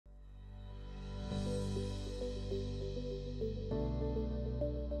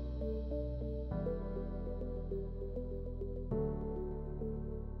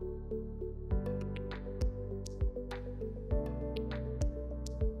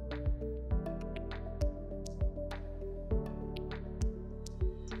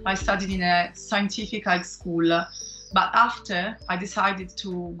I studied in a scientific high school, but after I decided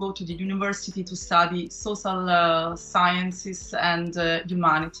to go to the university to study social sciences and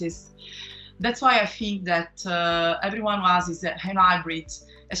humanities. That's why I think that everyone of us is a hybrid,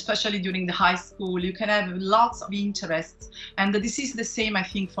 especially during the high school. You can have lots of interests, and this is the same, I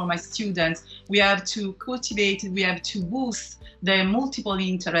think, for my students. We have to cultivate it, we have to boost their multiple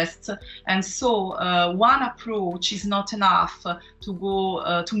interests, and so one approach is not enough to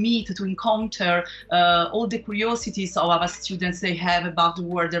go to meet, to encounter all the curiosities of our students they have about the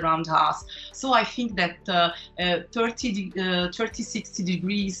world around us. So I think that 60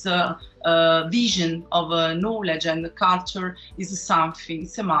 degrees vision of knowledge and culture is something,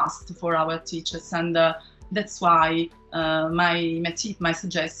 it's a must for our teachers, and that's why my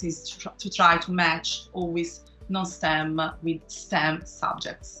suggestion is to try to match always non-STEM with STEM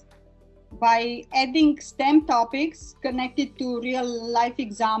subjects. By adding STEM topics connected to real-life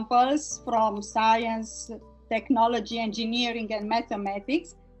examples from science, technology, engineering, and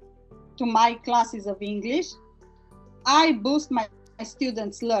mathematics to my classes of English, I boost my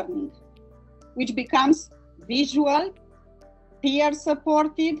students' learning, which becomes visual,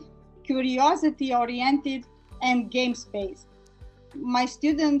 peer-supported, curiosity-oriented, and game-based. My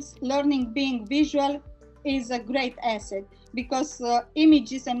students' learning being visual is a great asset because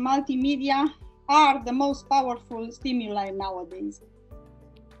images and multimedia are the most powerful stimuli nowadays.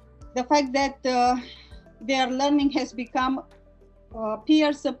 The fact that their learning has become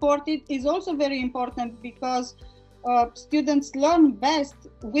peer-supported is also very important because students learn best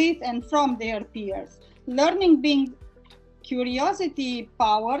with and from their peers. Learning being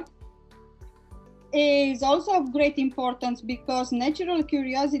curiosity-powered is also of great importance because natural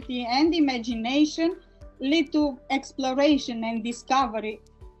curiosity and imagination lead to exploration and discovery,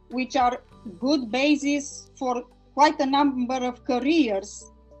 which are good basis for quite a number of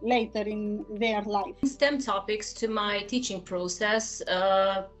careers later in their life. STEM topics to my teaching process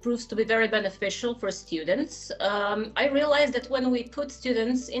proves to be very beneficial for students. I realized that when we put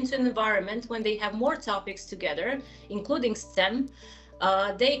students into an environment when they have more topics together, including STEM,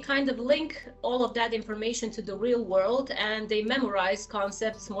 they kind of link all of that information to the real world and they memorize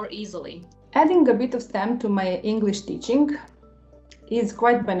concepts more easily. Adding a bit of STEM to my English teaching is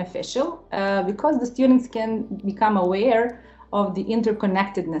quite beneficial because the students can become aware of the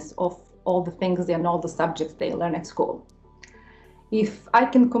interconnectedness of all the things and all the subjects they learn at school. If I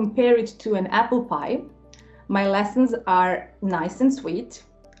can compare it to an apple pie, my lessons are nice and sweet,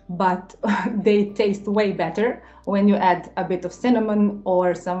 but they taste way better when you add a bit of cinnamon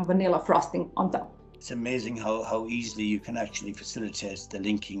or some vanilla frosting on top. It's amazing how easily you can actually facilitate the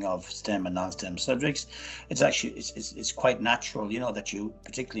linking of STEM and non-STEM subjects. It's actually, it's quite natural, you know, that you,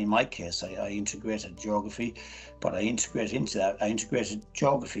 particularly in my case, I integrated geography, but I integrated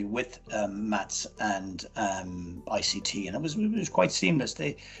geography with maths and ICT, and it was quite seamless.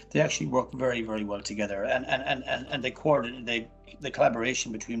 They actually worked very, very well together, and they coordinated, the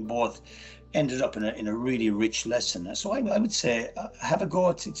collaboration between both ended up in a really rich lesson. So I would say have a go.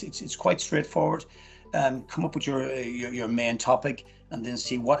 It's quite straightforward. Come up with your main topic and then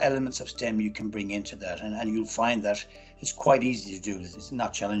see what elements of STEM you can bring into that, and you'll find that it's quite easy to do. It's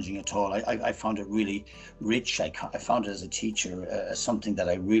not challenging at all. I found it really rich. I found it as a teacher something that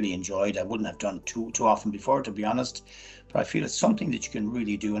I really enjoyed. I wouldn't have done too often before, to be honest, but I feel it's something that you can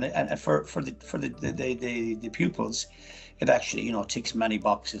really do, and for the pupils, it actually, you know, ticks many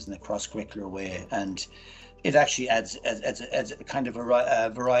boxes in a cross-curricular way, and it actually adds a kind of a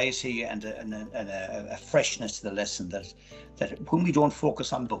variety and a freshness to the lesson that when we don't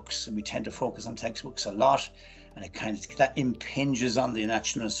focus on books, and we tend to focus on textbooks a lot, and it kind of that impinges on the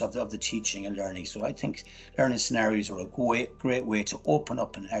naturalness of the teaching and learning. So I think learning scenarios are a great way to open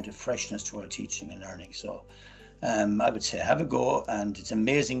up and add a freshness to our teaching and learning. So I would say have a go, and it's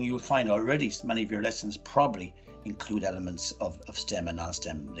amazing. You'll find already many of your lessons probably include elements of STEM and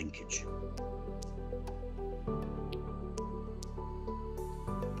non-STEM linkage.